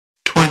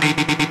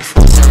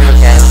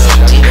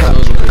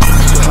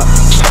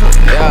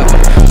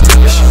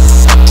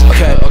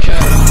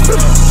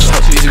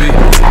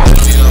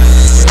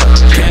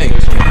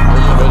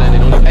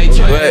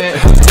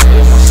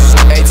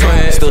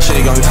shit,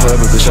 it got me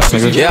forever, bitch.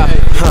 Nigga. Yeah,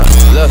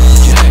 look,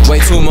 way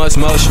too much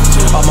motion.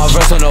 All my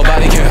verse so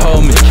nobody can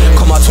hold me.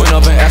 Call my twin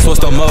up and ask what's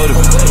the motive.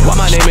 Why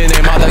my name in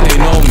their mouth like they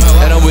know me?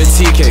 And I'm with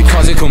TK,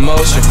 causing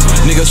commotion.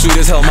 Nigga sweet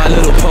as hell, my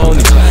little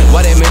pony.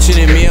 Why they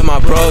mentioning me and my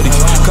brodies?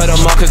 Cut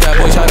them off cause that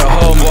boy try to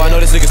hold me. Boy, I know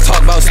this niggas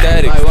talk about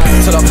static.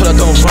 Till I pull up,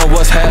 don't run,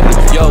 what's happening?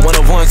 Yo, 1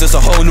 of 1's, it's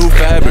a whole new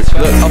fabric.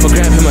 Look, up a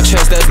gram in my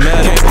chest, that's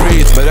mad. Can't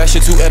breathe, but that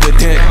shit too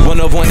evident. 1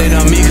 of 1, they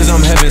not me cause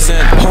I'm heaven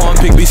sent. Oh, I'm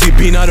big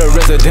BCB, not a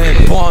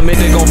resident. Oh, I'm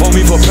they gon' vote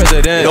me for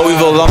president. No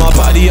evil on my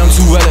body, I'm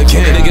too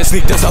elegant. Niggas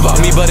sneak this about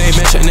me, but they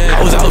mention it.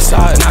 I was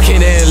outside, knocking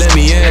they ain't let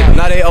me in.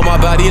 Now they on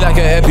my body like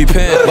an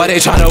EpiPen. Why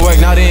they tryna work,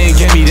 now they ain't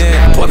get me then.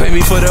 Boy, pay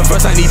me for the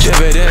first, I need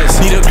dividends.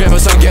 Need a gram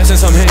of some gas and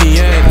some Henny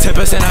in.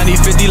 10%, I need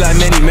 50 like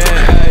many men.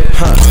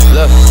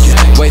 Look,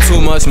 way too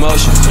much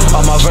motion.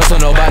 All my verse so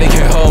nobody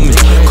can hold me.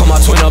 Call my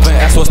twin up and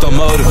ask what's the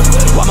motive.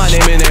 Why my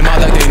name in their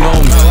mouth like they know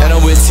me? And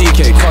I'm with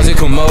TK, causing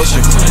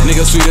commotion.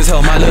 Nigga sweet as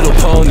hell, my little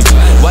pony.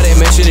 Why they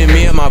mentioning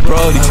me and my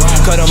brodies?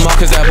 Cut them off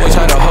cause that boy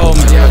try to hold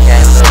me.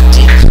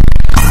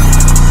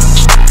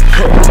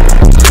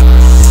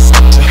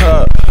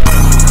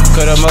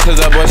 Cut them off cause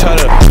that boy try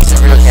to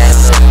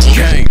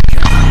gang.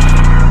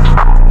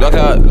 Block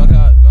out.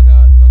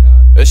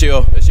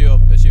 SGo.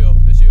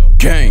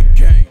 Gang.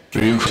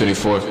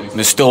 RYUK24.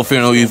 And still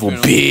fear no evil,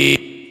 bitch.